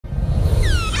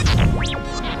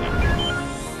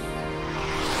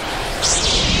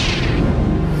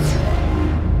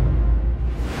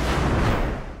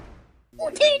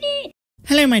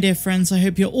Hello my dear friends, I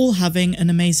hope you're all having an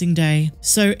amazing day.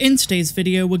 So in today's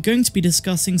video we're going to be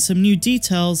discussing some new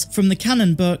details from the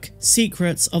canon book,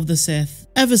 Secrets of the Sith.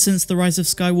 Ever since The Rise of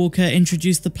Skywalker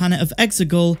introduced the planet of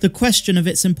Exegol, the question of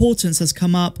its importance has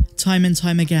come up time and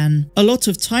time again. A lot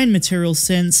of Time material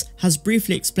since has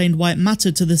briefly explained why it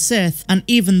mattered to the Sith, and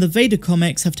even the Vader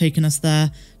comics have taken us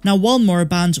there. Now while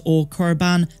Moraband or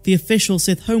Korriban, the official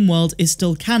Sith homeworld, is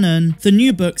still canon, the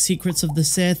new book Secrets of the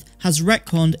Sith has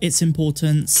retconned its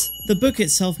importance. The book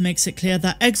itself makes it clear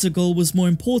that Exegol was more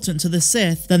important to the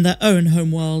Sith than their own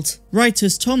homeworld.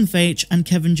 Writers Tom Veitch and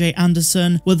Kevin J.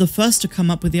 Anderson were the first to come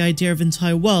up with the idea of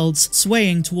entire worlds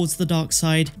swaying towards the dark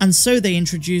side, and so they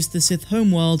introduced the Sith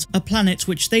homeworld, a planet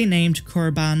which they named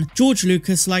Korriban. George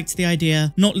Lucas liked the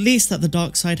idea, not least that the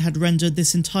dark side had rendered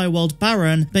this entire world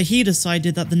barren, but he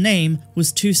decided that the name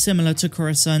was too similar to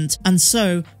Coruscant, and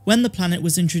so when the planet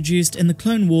was introduced in the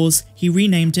Clone Wars, he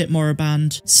renamed it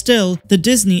Moraband. Still, the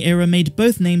Disney era made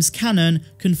both names canon,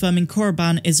 confirming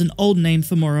Korriban is an old name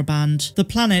for Moraband. The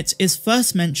planet is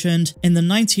first mentioned in the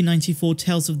 1994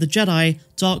 Tales of the Jedi,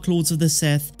 Dark Lords of the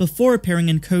Sith, before appearing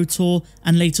in KOTOR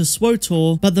and later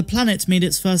SWOTOR, but the planet made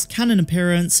its first canon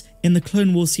appearance in the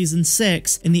Clone Wars Season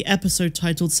 6 in the episode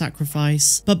titled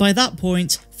Sacrifice. But by that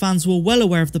point, fans were well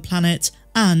aware of the planet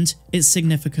and its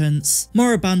significance.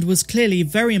 Moraband was clearly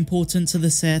very important to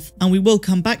the Sith, and we will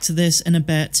come back to this in a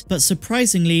bit, but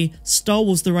surprisingly, Star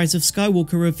Wars The Rise of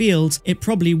Skywalker revealed it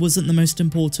probably wasn't the most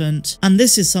important. And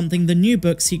this is something the new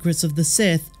book Secrets of the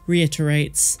Sith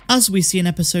reiterates. As we see in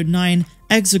episode 9,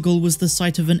 Exegol was the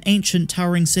site of an ancient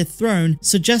towering Sith throne,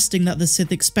 suggesting that the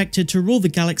Sith expected to rule the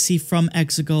galaxy from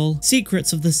Exegol.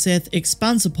 Secrets of the Sith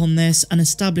expands upon this and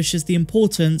establishes the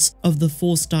importance of the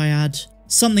Force Dyad.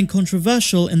 Something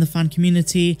controversial in the fan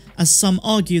community, as some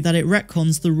argue that it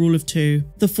retcons the rule of two.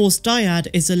 The Force Dyad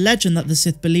is a legend that the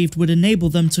Sith believed would enable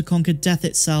them to conquer death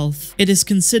itself. It is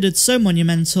considered so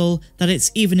monumental that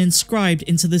it's even inscribed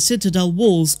into the Citadel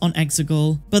walls on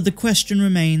Exegol. But the question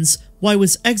remains, why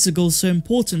was Exegol so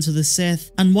important to the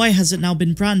Sith, and why has it now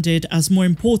been branded as more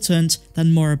important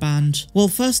than Moraband? Well,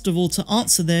 first of all, to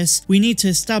answer this, we need to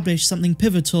establish something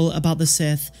pivotal about the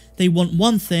Sith. They want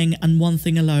one thing and one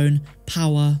thing alone: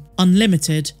 power.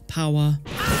 Unlimited power.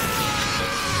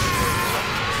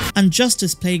 And just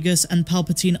as Plagueis and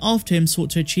Palpatine after him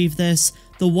sought to achieve this,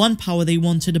 the one power they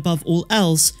wanted above all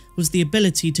else was the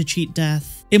ability to cheat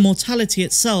death. Immortality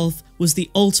itself was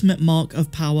the ultimate mark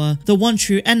of power, the one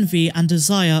true envy and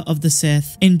desire of the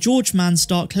Sith. In George Mann's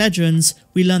Dark Legends,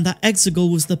 we learn that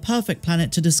Exegol was the perfect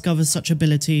planet to discover such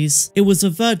abilities. It was a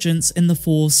vergence in the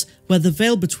Force, where the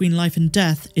veil between life and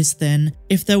death is thin.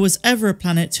 If there was ever a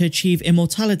planet to achieve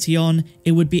immortality on,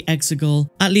 it would be Exegol,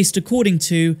 at least according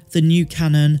to the new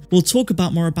canon. We'll talk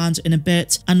about Moraband in a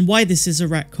bit, and why this is a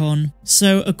retcon.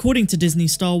 So, according to Disney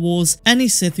Star Wars, any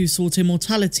Sith who sought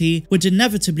immortality would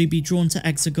inevitably be drawn to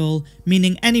Exegol,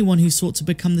 meaning anyone who sought to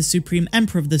become the Supreme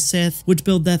Emperor of the Sith would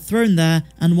build their throne there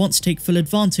and want to take full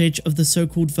advantage of the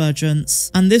so-called vergence.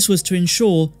 And this was to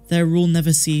ensure their rule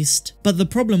never ceased. But the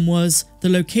problem was, the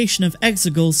location of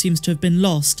Exegol seems to have been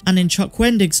lost, and in Chuck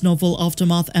Wendig's novel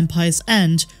Aftermath Empire's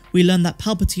End, we learn that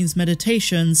Palpatine's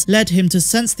meditations led him to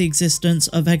sense the existence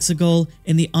of Exegol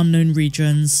in the unknown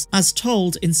regions. As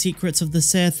told in Secrets of the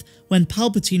Sith, when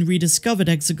Palpatine rediscovered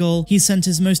Exegol, he sent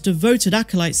his most devoted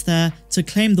acolytes there to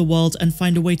claim the world and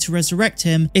find a way to resurrect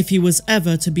him if he was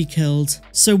ever to be killed.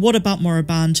 So what about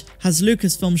Moraband? Has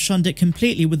Lucasfilm shunned it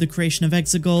completely with the creation of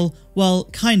Exegol? Well,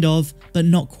 kind of, but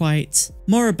not quite.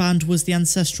 Moraband was the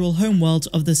ancestral homeworld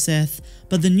of the Sith,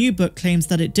 but the new book claims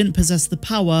that it didn't possess the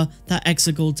power that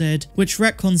Exegol did, which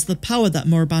retcons the power that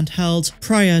Moraband held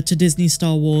prior to Disney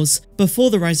Star Wars. Before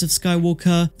The Rise of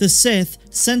Skywalker, the Sith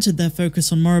centered their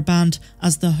focus on Moraband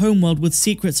as the homeworld with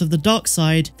secrets of the dark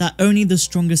side that only the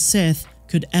strongest Sith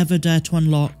could ever dare to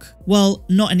unlock. Well,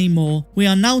 not anymore. We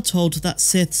are now told that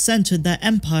Sith centered their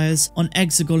empires on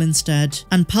Exegol instead,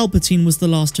 and Palpatine was the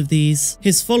last of these.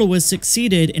 His followers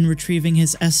succeeded in retrieving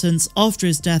his essence after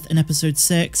his death in episode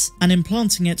 6 and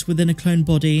implanting it within a clone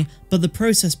body, but the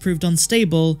process proved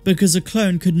unstable because a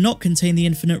clone could not contain the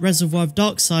infinite reservoir of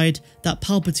darkseid that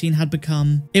Palpatine had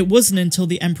become. It wasn't until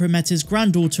the Emperor met his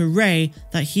granddaughter Rey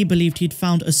that he believed he'd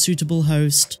found a suitable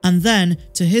host, and then,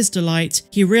 to his delight,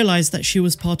 he realized that she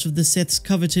was part of the Sith's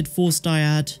coveted Force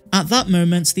Dyad. At that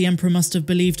moment, the Emperor must have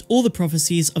believed all the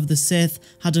prophecies of the Sith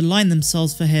had aligned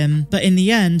themselves for him, but in the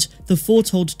end, the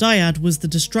foretold Dyad was the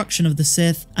destruction of the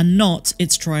Sith and not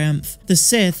its triumph. The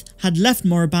Sith had left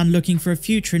Moraband looking for a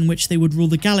future in which they would rule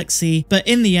the galaxy, but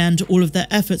in the end, all of their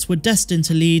efforts were destined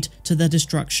to lead to their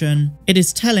destruction. It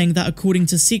is telling that according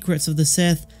to Secrets of the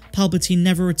Sith, Palpatine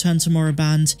never returned to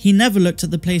Moraband. He never looked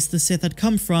at the place the Sith had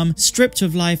come from, stripped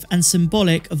of life and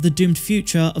symbolic of the doomed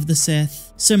future of the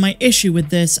Sith. So my issue with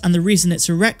this, and the reason it's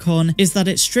a retcon, is that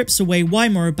it strips away why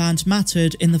Moraband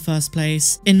mattered in the first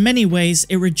place. In many ways,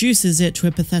 it reduces it to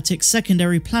a pathetic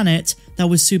secondary planet that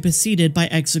was superseded by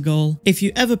Exegol. If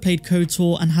you ever played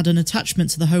KOTOR and had an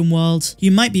attachment to the Homeworld, you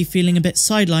might be feeling a bit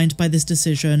sidelined by this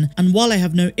decision, and while I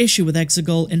have no issue with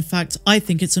Exegol, in fact I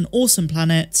think it's an awesome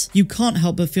planet, you can't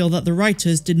help but feel that the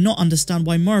writers did not understand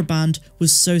why Moraband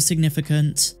was so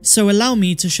significant. So allow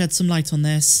me to shed some light on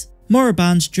this.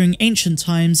 Moraband during ancient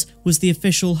times was the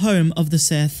official home of the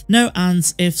Sith. No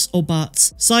ands, ifs or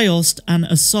buts. Ziost and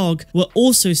Asog were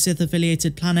also Sith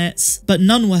affiliated planets, but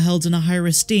none were held in a higher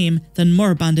esteem than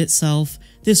Moraband itself.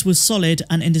 This was solid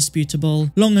and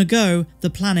indisputable. Long ago, the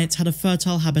planet had a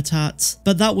fertile habitat,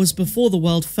 but that was before the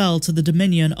world fell to the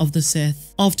dominion of the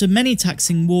Sith. After many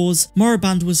taxing wars,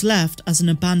 Moraband was left as an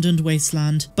abandoned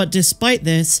wasteland, but despite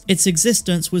this, its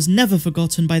existence was never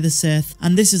forgotten by the Sith,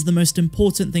 and this is the most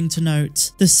important thing to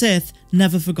note. The Sith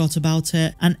never forgot about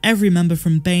it, and every member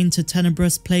from Bane to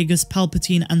Tenebrous, Plagueis,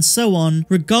 Palpatine, and so on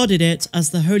regarded it as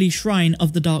the holy shrine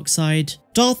of the dark side.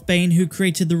 Darth Bane, who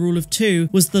created the Rule of Two,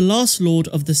 was the last Lord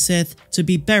of the Sith to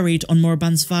be buried on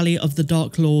Moraband's Valley of the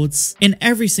Dark Lords. In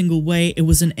every single way, it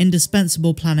was an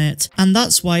indispensable planet, and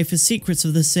that's why for Secrets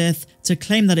of the Sith to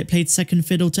claim that it played second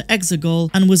fiddle to Exegol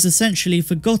and was essentially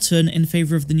forgotten in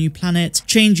favour of the new planet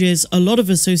changes a lot of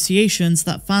associations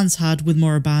that fans had with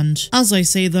Moraband. As I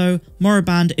say though,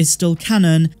 Moraband is still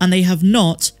canon, and they have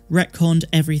not retconned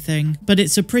everything. But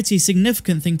it's a pretty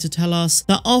significant thing to tell us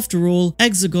that after all,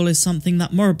 Exegol is something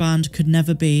that Moraband could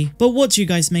never be. But what do you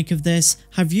guys make of this?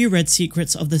 Have you read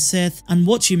Secrets of the Sith? And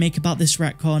what do you make about this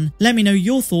retcon? Let me know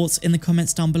your thoughts in the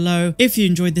comments down below. If you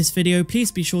enjoyed this video,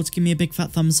 please be sure to give me a big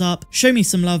fat thumbs up. Show me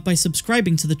some love by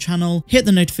subscribing to the channel. Hit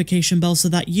the notification bell so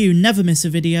that you never miss a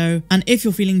video. And if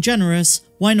you're feeling generous,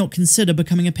 why not consider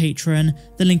becoming a patron?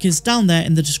 The link is down there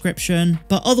in the description.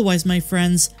 But otherwise, my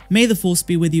friends, may the force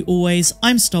be with you always.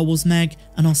 I'm Star Wars Meg,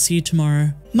 and I'll see you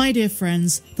tomorrow. My dear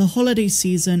friends, the holiday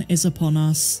season is upon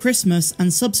us. Christmas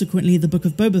and subsequently the Book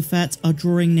of Boba Fett are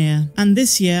drawing near. And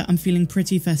this year I'm feeling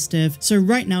pretty festive. So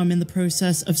right now I'm in the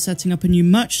process of setting up a new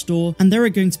merch store, and there are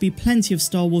going to be plenty of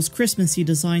Star Wars Christmassy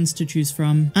designs to choose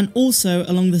from. And also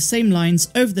along the same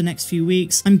lines, over the next few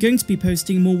weeks, I'm going to be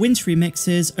posting more wintry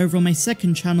mixes over on my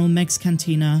second channel, Meg's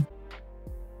Cantina.